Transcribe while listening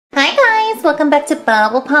guys, welcome back to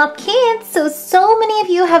Bubble Pop Kids. So many of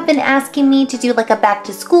you have been asking me to do like a back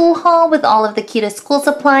to school haul with all of the cutest school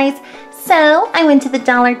supplies. So I went to the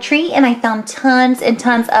Dollar Tree and I found tons and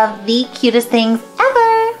tons of the cutest things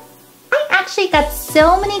ever. I actually got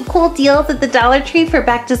so many cool deals at the Dollar Tree for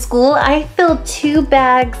back to school. I filled 2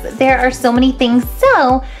 bags. There are so many things.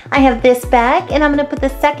 So I have this bag and I'm gonna put the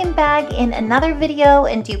second bag in another video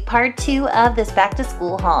and do part 2 of this back to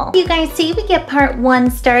school haul. You guys see we get part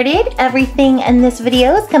 1 started. Everything in this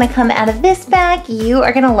video is gonna come out of this bag. You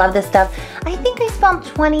are gonna love this stuff. I think I spent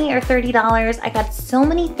 $20 or $30. I got so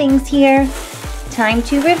many things here. Time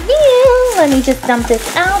to review. Let me just dump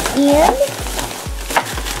this out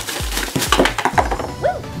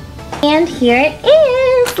and here it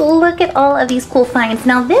is. Look at all of these cool finds.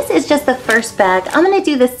 Now this is just the first bag. I'm gonna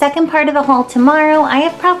do the second part of the haul tomorrow. I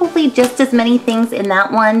have probably just as many things in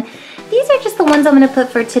that one. These are just the ones I'm gonna put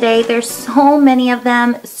for today. There's so many of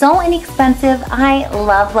them, so inexpensive. I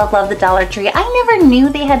love the Dollar Tree. I never knew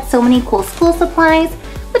they had so many cool school supplies.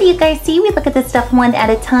 What do you guys see? We look at this stuff one at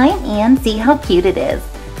a time and see how cute it is.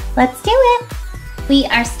 Let's do it. We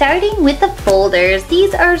are starting with the folders.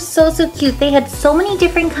 These are so cute. They had so many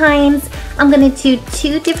different kinds. I'm gonna do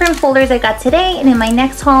 2 different folders I got today, and in my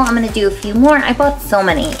next haul, I'm gonna do a few more. I bought so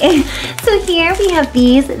many. So here we have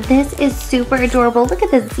these. This is super adorable. Look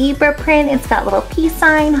at the zebra print. It's got little peace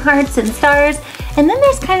sign, hearts, and stars. And then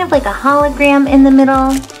there's kind of like a hologram in the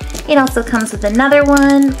middle. It also comes with another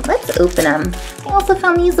one. Let's open them. I also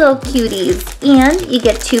found these little cuties. And you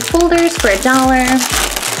get 2 folders for $1.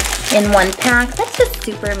 In 1 pack. That's just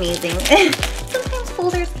super amazing. Sometimes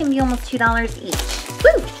folders can be almost $2 each.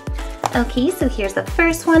 Woo! Okay, so here's the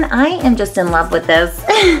first one. I am just in love with this.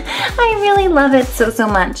 I really love it so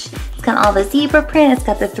much. It's got all the zebra print. It's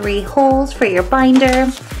got the 3 holes for your binder.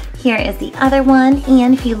 Here is the other one.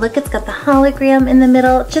 And if you look, it's got the hologram in the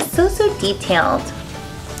middle. Just so detailed.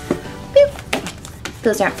 Boop.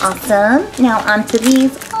 Those are awesome. Now onto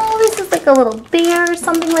these. Oh, this is like a little bear or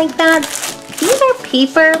something like that. These are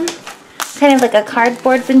paper, kind of like a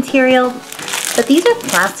cardboard material, but these are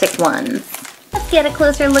plastic ones. Let's get a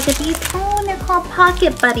closer look at these. Oh, and they're called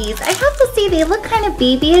Pocket Buddies. I have to say they look kind of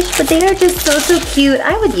babyish, but they are just so cute.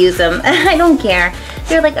 I would use them. I don't care.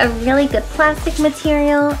 They're like a really good plastic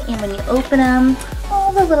material, and when you open them,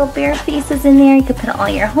 all the little bear faces in there. You can put all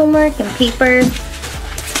your homework and papers.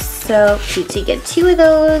 So cute. So you get 2 of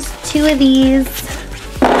those, 2 of these.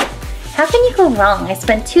 How can you go wrong? I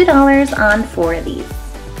spent $2 on 4 of these.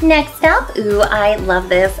 Next up, ooh, I love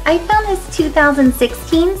this. I found this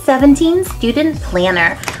 2016-17 student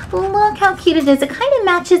planner. Look how cute it is. It kind of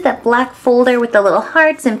matches that black folder with the little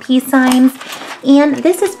hearts and peace signs. And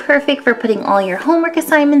this is perfect for putting all your homework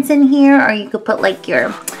assignments in here, or you could put like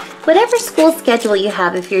your whatever school schedule you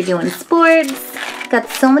have if you're doing sports. It's got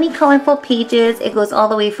so many colorful pages. It goes all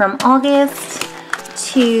the way from August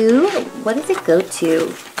to, what does it go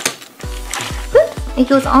to? It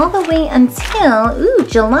goes all the way until, ooh,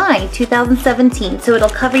 July 2017. So it'll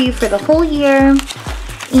cover you for the whole year.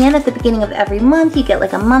 And at the beginning of every month, you get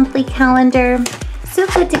like a monthly calendar. So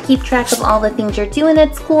good to keep track of all the things you're doing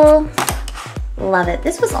at school. Love it.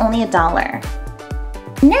 This was only $1.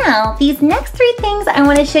 Now, these next 3 things I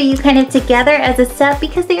want to show you kind of together as a set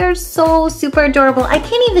because they are so super adorable. I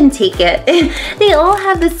can't even take it. They all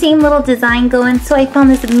have the same little design going, so I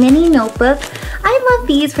found this mini notebook. I love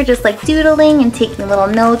these for just like doodling and taking little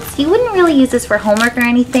notes. You wouldn't really use this for homework or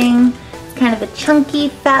anything. It's kind of a chunky,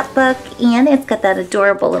 fat book, and it's got that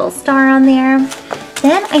adorable little star on there.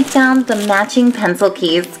 Then I found the matching pencil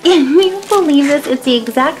case. Can you believe this? It's the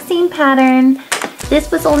exact same pattern. This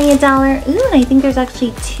was only $1. Ooh, and I think there's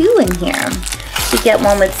actually 2 in here. You get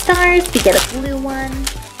one with stars, you get a blue one.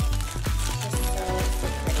 Just so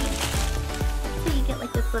pretty. So you get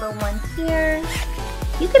like this little one here.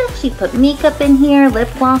 You could actually put makeup in here, lip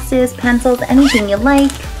glosses, pencils, anything you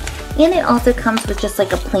like. And it also comes with just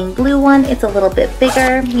like a plain blue one. It's a little bit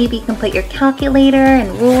bigger. Maybe you can put your calculator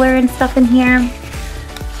and ruler and stuff in here.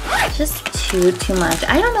 Just too much.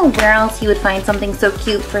 I don't know where else you would find something so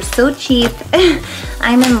cute for so cheap.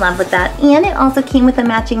 I'm in love with that. And it also came with a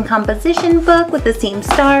matching composition book with the same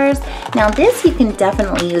stars. Now this you can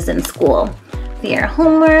definitely use in school for your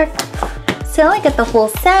homework. So I got the whole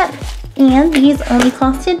set, and these only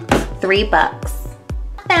costed $3.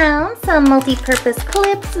 Found some multi-purpose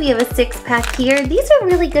clips. We have a 6-pack here. These are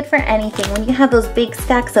really good for anything. When you have those big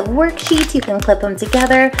stacks of worksheets, you can clip them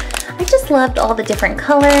together. I just loved all the different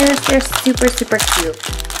colors. They're super cute.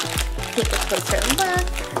 Take a closer look.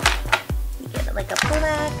 You get like a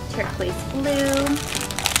black, turquoise blue.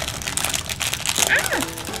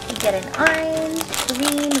 You get an orange,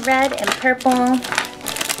 green, red, and purple.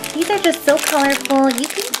 These are just so colorful. You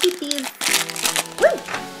can keep these, woo,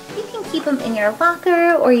 you can keep them in your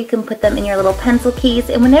locker, or you can put them in your little pencil case.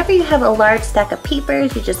 And whenever you have a large stack of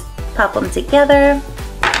papers, you just pop them together.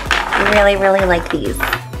 Really, really like these.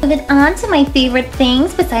 Moving on to my favorite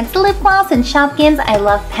things, besides the lip gloss and Shopkins, I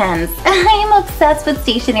love pens. I am obsessed with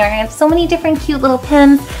stationery. I have so many different cute little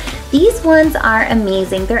pens. These ones are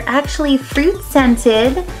amazing. They're actually fruit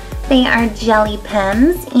scented. They are jelly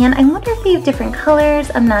pens, and I wonder if they have different colors.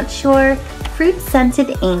 I'm not sure. Fruit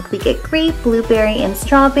scented ink. We get grape, blueberry, and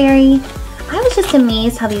strawberry. I was just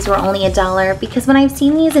amazed how these were only $1 because when I've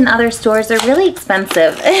seen these in other stores, they're really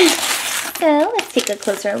expensive. So let's take a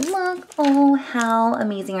closer look. Oh, how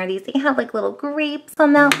amazing are these? They have like little grapes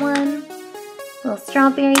on that one, little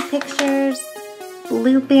strawberry pictures,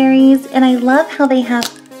 blueberries, and I love how they have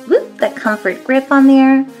that comfort grip on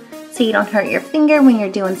there so you don't hurt your finger when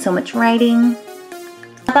you're doing so much writing.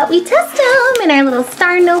 How about we test them in our little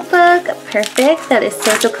star notebook? Perfect. That is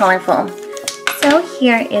so, so colorful. So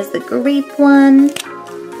here is the grape one.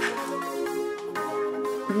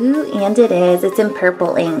 Ooh, and it is. It's in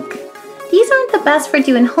purple ink. These aren't the best for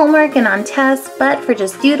doing homework and on tests, but for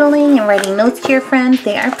just doodling and writing notes to your friends,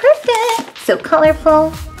 they are perfect. So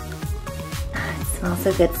colorful. It smells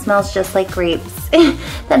so good. It smells just like grapes.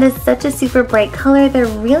 That is such a super bright color. They're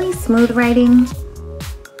really smooth writing.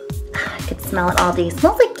 I could smell it all day. It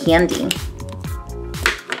smells like candy.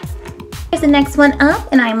 Here's the next one up,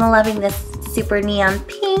 and I'm loving this super neon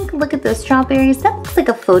pink. Look at those strawberries. That looks like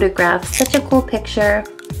a photograph. Such a cool picture.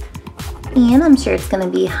 And I'm sure it's gonna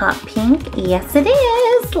be hot pink. Yes, it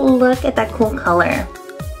is. Look at that cool color.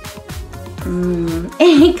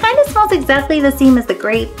 It kind of smells exactly the same as the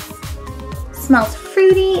grapes. Smells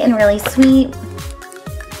fruity and really sweet.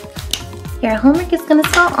 Your homework is gonna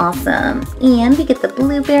smell awesome. And we get the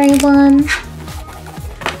blueberry one.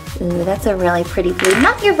 Ooh, that's a really pretty blue.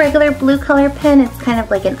 Not your regular blue color pen. It's kind of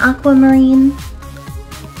like an aquamarine.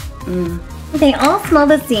 They all smell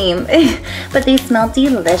the same, but they smell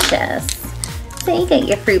delicious. So you get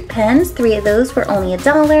your fruit pens. 3 of those were only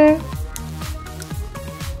 $1.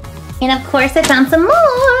 And of course I found some more.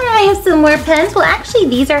 I have some more pens. Well, actually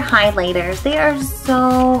these are highlighters. They are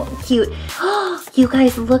so cute. You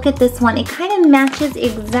guys, look at this one. It kind of matches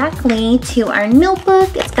exactly to our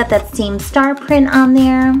notebook. It's got that same star print on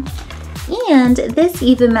there. And this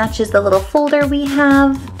even matches the little folder we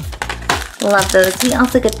have. Love those. We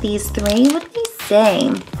also get these 3. What did they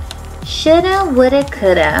say? Shoulda, woulda,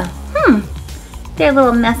 coulda. They're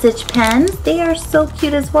little message pens. They are so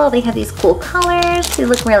cute as well. They have these cool colors. They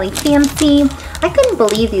look really fancy. I couldn't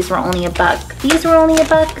believe these were only $1. These were only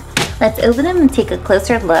 $1. Let's open them and take a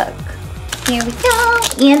closer look. Here we go.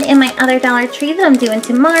 And in my other Dollar Tree that I'm doing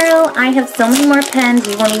tomorrow, I have so many more pens,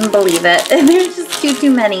 you won't even believe it. There's just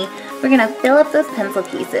too many. We're gonna fill up those pencil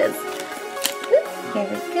cases. Here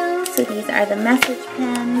we go. So these are the message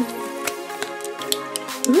pens.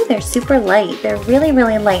 Ooh, they're super light. They're really,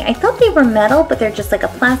 really light. I thought they were metal, but they're just like a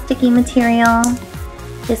plasticky material.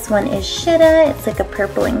 This one is shoulda. It's like a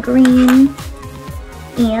purple and green.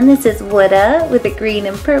 And this is woulda with a green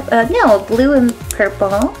and purple. No, a blue and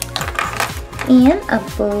purple. And a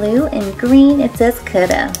blue and green. It says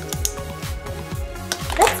coulda.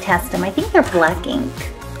 Let's test them. I think they're black ink.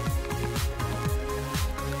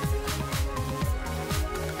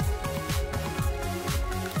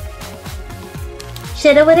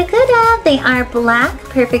 Shoulda, woulda, coulda. They are black,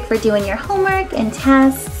 perfect for doing your homework and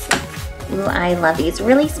tests. Ooh, I love these.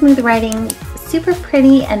 Really smooth writing, super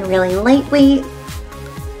pretty and really lightweight.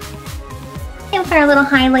 And for our little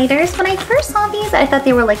highlighters, when I first saw these, I thought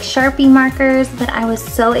they were like Sharpie markers, but I was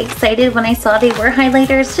so excited when I saw they were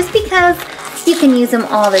highlighters just because you can use them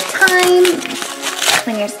all the time.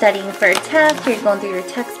 When you're studying for a test or you're going through your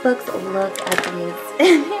textbooks, look at these.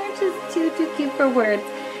 They're just too cute for words.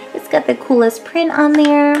 It's got the coolest print on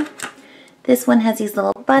there. This one has these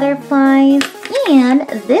little butterflies. And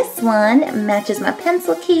this one matches my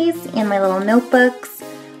pencil case and my little notebooks.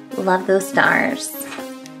 Love those stars.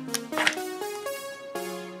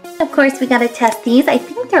 Of course, we gotta test these. I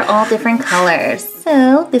think they're all different colors.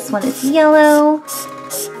 So this one is yellow,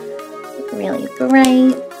 really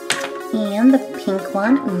bright. And the pink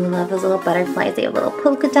one, ooh, love those little butterflies. They have little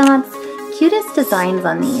polka dots. Cutest designs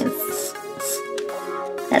on these.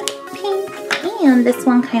 That's pink, and this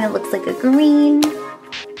one kind of looks like a green.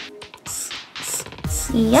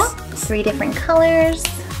 Yep, 3 different colors.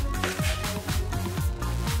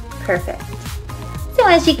 Perfect. So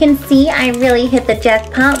as you can see, I really hit the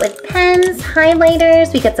jackpot with pens,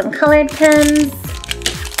 highlighters. We got some colored pens.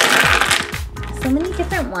 So many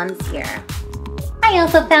different ones here. I I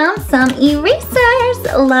also found some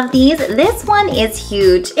erasers. Love these. This one is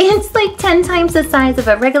huge. It's like 10 times the size of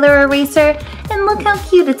a regular eraser. And look how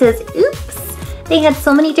cute it says, oops. They had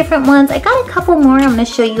so many different ones. I got a couple more I'm going to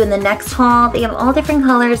show you in the next haul. They have all different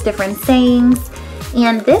colors, different sayings.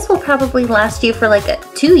 And this will probably last you for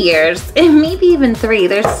like 2 years, and maybe even 3.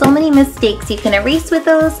 There's so many mistakes you can erase with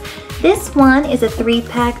those. This one is a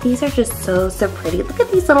 3-pack. These are just so pretty. Look at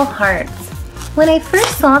these little hearts. When I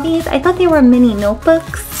first saw these, I thought they were mini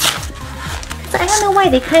notebooks. I don't know why,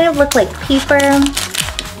 they kind of look like paper.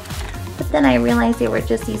 But then I realized they were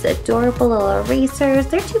just these adorable little erasers.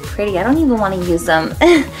 They're too pretty, I don't even want to use them.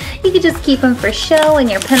 You could just keep them for show in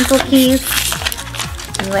your pencil case.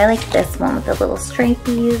 Ooh, I like this one with the little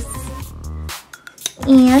stripies.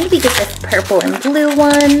 And we get this purple and blue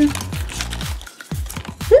one.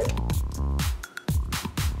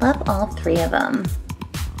 Love all 3 of them.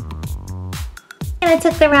 And I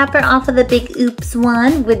took the wrapper off of the big oops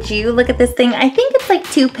one. Would you? Look at this thing. I think it's like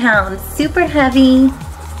 2 pounds. Super heavy.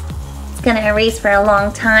 It's gonna erase for a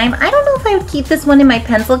long time. I don't know if I would keep this one in my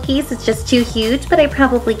pencil case. It's just too huge, but I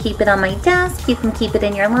probably keep it on my desk. You can keep it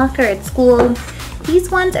in your locker at school.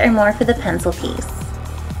 These ones are more for the pencil case.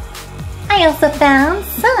 I also found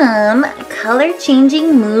some color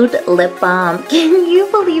changing mood lip balm. Can you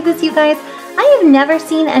believe this, you guys? I have never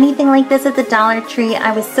seen anything like this at the Dollar Tree.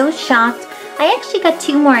 I was so shocked. I actually got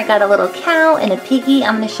 2 more. I got a little cow and a piggy.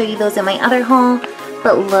 I'm going to show you those in my other haul.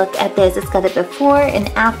 But look at this. It's got a before and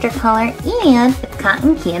after color, and it's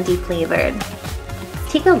cotton candy flavored.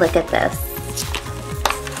 Take a look at this.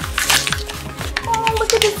 Oh,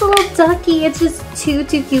 look at this little ducky. It's just too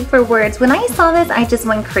cute for words. When I saw this, I just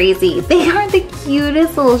went crazy. They are the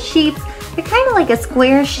cutest little sheep. They're kind of like a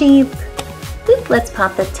square shape. Oop, let's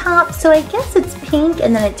pop the top. So I guess it's pink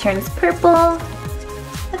and then it turns purple.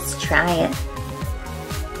 Let's try it.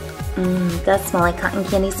 It does smell like cotton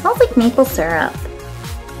candy. It smells like maple syrup.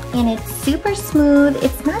 And it's super smooth.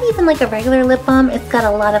 It's not even like a regular lip balm. It's got a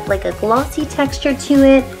lot of like a glossy texture to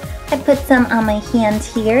it. I put some on my hand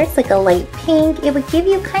here. It's like a light pink. It would give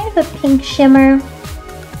you kind of a pink shimmer.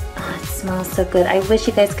 Oh, it smells so good. I wish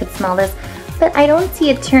you guys could smell this, but I don't see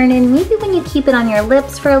it turning. Maybe when you keep it on your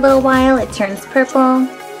lips for a little while, it turns purple.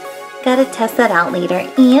 Gotta test that out later.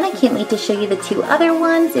 And I can't wait to show you the 2 other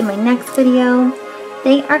ones in my next video.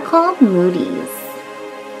 They are called Moody's.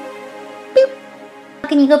 Boop. How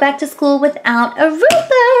can you go back to school without a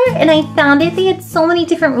ruler? And I found it. They had so many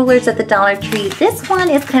different rulers at the Dollar Tree. This one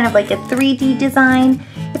is kind of like a 3D design.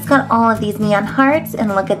 It's got all of these neon hearts,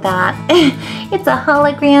 and look at that. It's a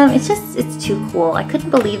hologram. It's too cool. I couldn't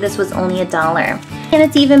believe this was only $1. And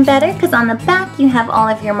it's even better because on the back you have all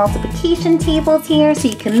of your multiplication tables here, so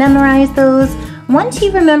you can memorize those. Once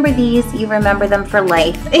you remember these, you remember them for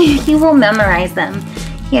life. You will memorize them.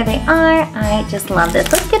 Here they are. I just love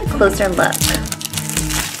this. Let's get a closer look.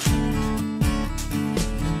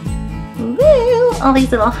 Woo! All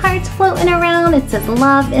these little hearts floating around. It says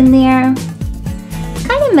love in there. It's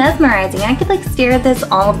kind of mesmerizing. I could like stare at this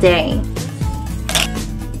all day.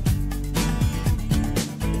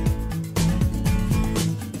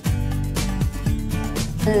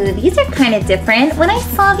 Ooh, these are kind of different. When I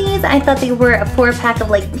saw these, I thought they were a 4-pack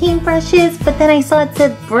of like paintbrushes, but then I saw it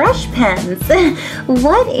said brush pens.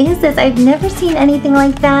 What is this? I've never seen anything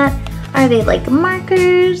like that. Are they like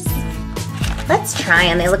markers? Let's try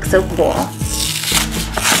them. They look so cool.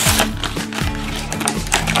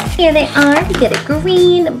 Here they are. You get a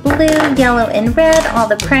green, blue, yellow, and red, all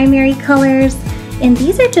the primary colors. And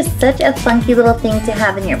these are just such a funky little thing to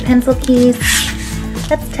have in your pencil case.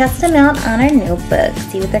 Let's test them out on our notebook,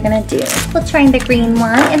 see what they're gonna do. We'll try the green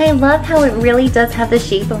one, and I love how it really does have the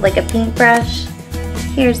shape of like a paintbrush.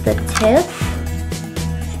 Here's the tip.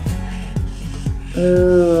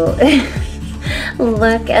 Ooh,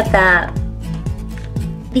 look at that.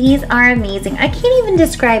 These are amazing. I can't even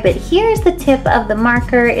describe it. Here's the tip of the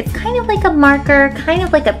marker. It's kind of like a marker, kind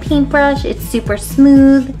of like a paintbrush. It's super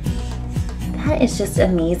smooth. That is just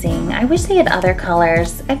amazing. I wish they had other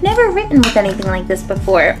colors. I've never written with anything like this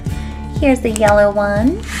before. Here's the yellow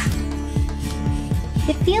one.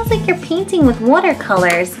 It feels like you're painting with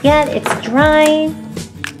watercolors, yet it's dry.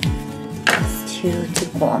 It's too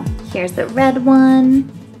cool. Here's the red one.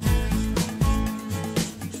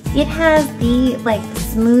 It has the like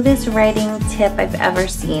smoothest writing tip I've ever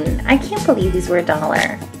seen. I can't believe these were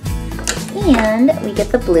 $1. And we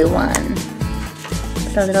get the blue one.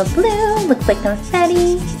 A little blue, looks like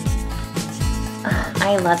confetti. Oh,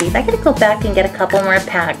 I love these. I gotta go back and get a couple more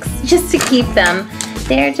packs just to keep them.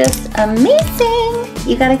 They're just amazing.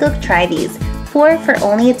 You gotta go try these. 4 for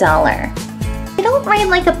only $1. They don't don't write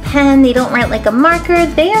like a pen, they don't write like a marker.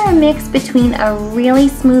 They are a mix between a really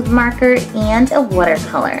smooth marker and a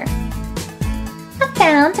watercolor. I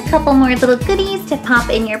found a couple more little goodies to pop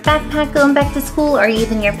in your backpack going back to school or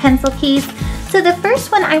even your pencil case. So the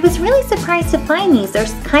first one, I was really surprised to find these. They're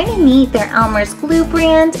kind of neat. They're Elmer's glue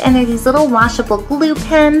brand, and they're these little washable glue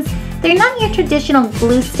pens. They're not your traditional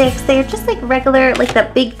glue sticks. They're just like regular, like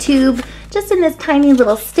the big tube, just in this tiny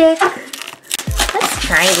little stick. Let's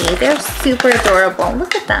try these. They're super adorable.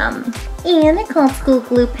 Look at them. And they're called school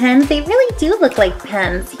glue pens. They really do look like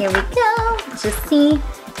pens. Here we go. Just see.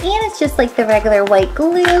 And it's just like the regular white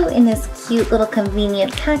glue in this cute little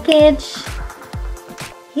convenient package.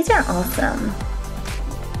 These are awesome.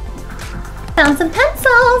 Found some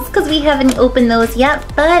pencils because we haven't opened those yet,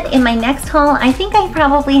 but in my next haul, I think I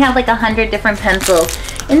probably have like 100 different pencils.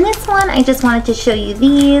 In this one, I just wanted to show you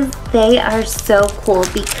these. They are so cool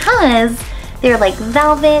because they're like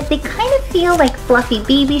velvet. They kind of feel like fluffy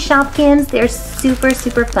baby Shopkins. They're super,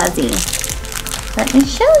 super fuzzy. Let me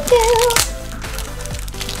show you.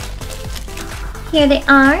 Here they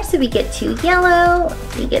are. So we get 2 yellow,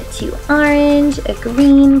 we get 2 orange, a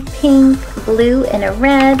green, pink, blue, and a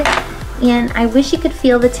red. And I wish you could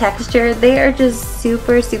feel the texture. They are just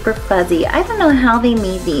super, super fuzzy. I don't know how they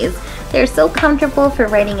made these. They're so comfortable for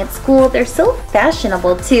writing at school. They're so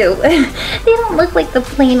fashionable too. They don't look like the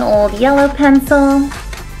plain old yellow pencil.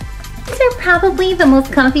 These are probably the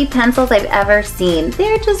most comfy pencils I've ever seen.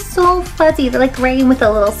 They're just so fuzzy. They're like writing with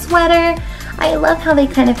a little sweater. I love how they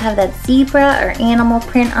kind of have that zebra or animal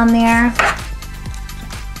print on there.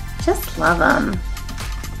 Just love them.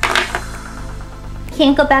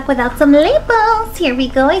 Can't go back without some labels. Here we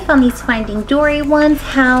go. I found these Finding Dory ones.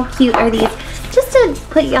 How cute are these? Just to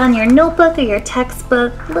put on your notebook or your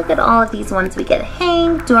textbook. Look at all of these ones. We get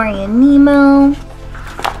Hank, Dory and Nemo.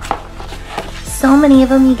 So many of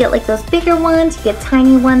them. You get like those bigger ones, you get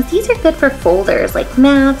tiny ones. These are good for folders like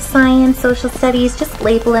math, science, social studies, just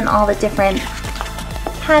label in all the different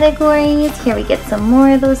categories. Here we get some more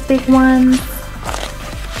of those big ones.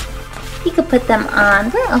 You could put them on,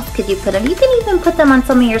 where else could you put them? You can even put them on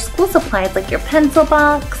some of your school supplies like your pencil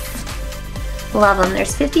box. Love them.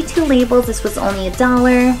 There's 52 labels. This was only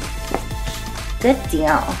 $1. Good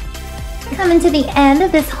deal. Coming to the end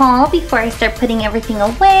of this haul before I start putting everything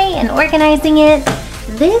away and organizing it.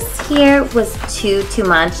 This here was too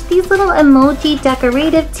much. These little emoji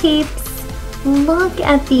decorative tapes. Look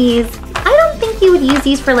at these. I don't think you would use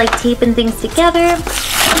these for like taping things together.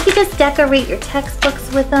 You could just decorate your textbooks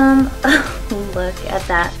with them. Look at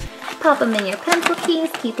that. Pop them in your pencil case,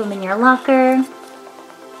 keep them in your locker.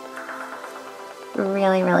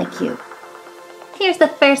 Really, really cute. Here's the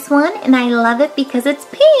first one, and I love it because it's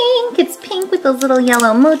pink. It's pink with those little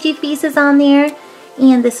yellow emoji faces on there.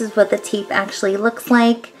 And this is what the tape actually looks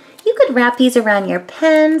like. You could wrap these around your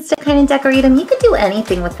pens to kind of decorate them. You could do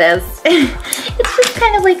anything with this. It's just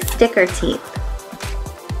kind of like sticker tape.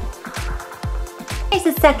 Here's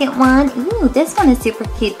the second one. Ooh, this one is super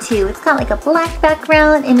cute too. It's got like a black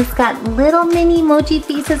background and it's got little mini emoji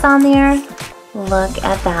faces on there. Look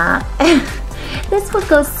at that. This would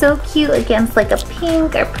go so cute against like a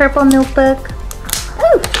pink or purple notebook.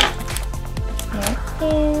 Ooh! There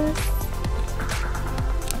it is.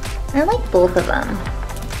 I like both of them.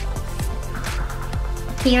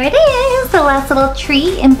 Here it is, the last little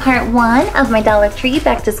treat in part 1 of my Dollar Tree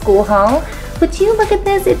back to school haul. Would you look at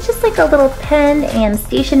this? It's just like a little pen and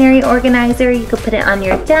stationery organizer. You could put it on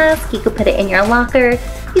your desk, you could put it in your locker.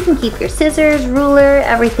 You can keep your scissors, ruler,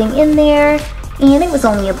 everything in there. And it was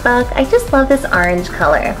only $1. I just love this orange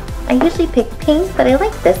color. I usually pick pink, but I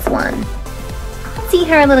like this one. Let's see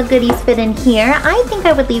how our little goodies fit in here. I think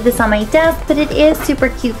I would leave this on my desk, but it is super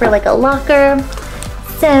cute for like a locker.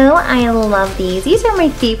 So I love these. These are my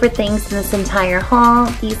favorite things in this entire haul.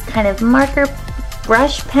 These kind of marker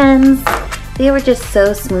brush pens. They were just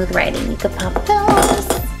so smooth writing. You could pop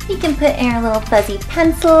those. You can put in our little fuzzy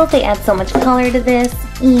pencil. They add so much color to this.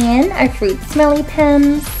 And our fruit smelly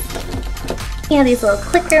pens. Yeah, these little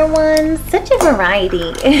clicker ones. Such a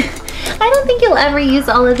variety. I don't think you'll ever use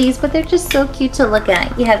all of these, but they're just so cute to look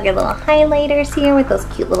at. You have your little highlighters here with those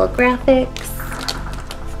cute little graphics.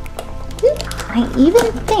 I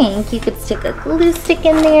even think you could stick a glue stick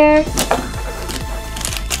in there.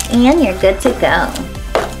 And you're good to go.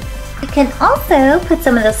 You can also put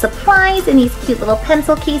some of the supplies in these cute little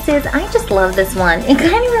pencil cases. I just love this one. It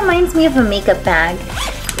kind of reminds me of a makeup bag.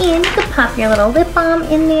 And you can pop your little lip balm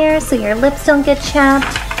in there so your lips don't get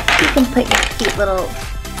chapped. You can put your cute little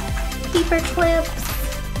paper clips,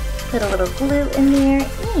 put a little glue in there,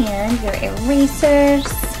 and your erasers.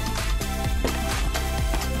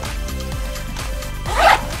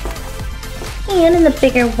 And in the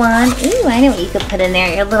bigger one, ooh, I know what you could put in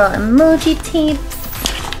there. Your little emoji tape.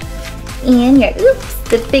 And your, oops,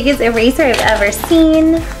 the biggest eraser I've ever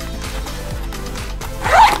seen.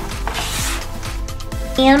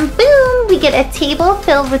 And boom, we get a table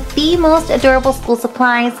filled with the most adorable school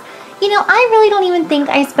supplies. You know, I really don't even think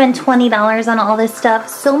I spent $20 on all this stuff.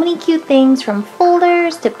 So many cute things, from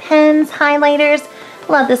folders to pens, highlighters.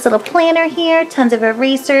 Love this little planner here, tons of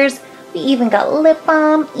erasers. We even got lip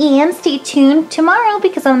balm. And stay tuned tomorrow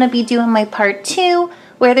because I'm going to be doing my part 2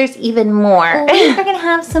 where there's even more. We're going to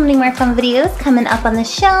have so many more fun videos coming up on the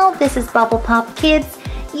show. This is Bubble Pop Kids.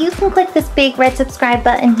 You can click this big red subscribe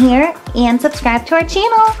button here and subscribe to our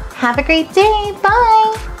channel. Have a great day.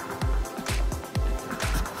 Bye.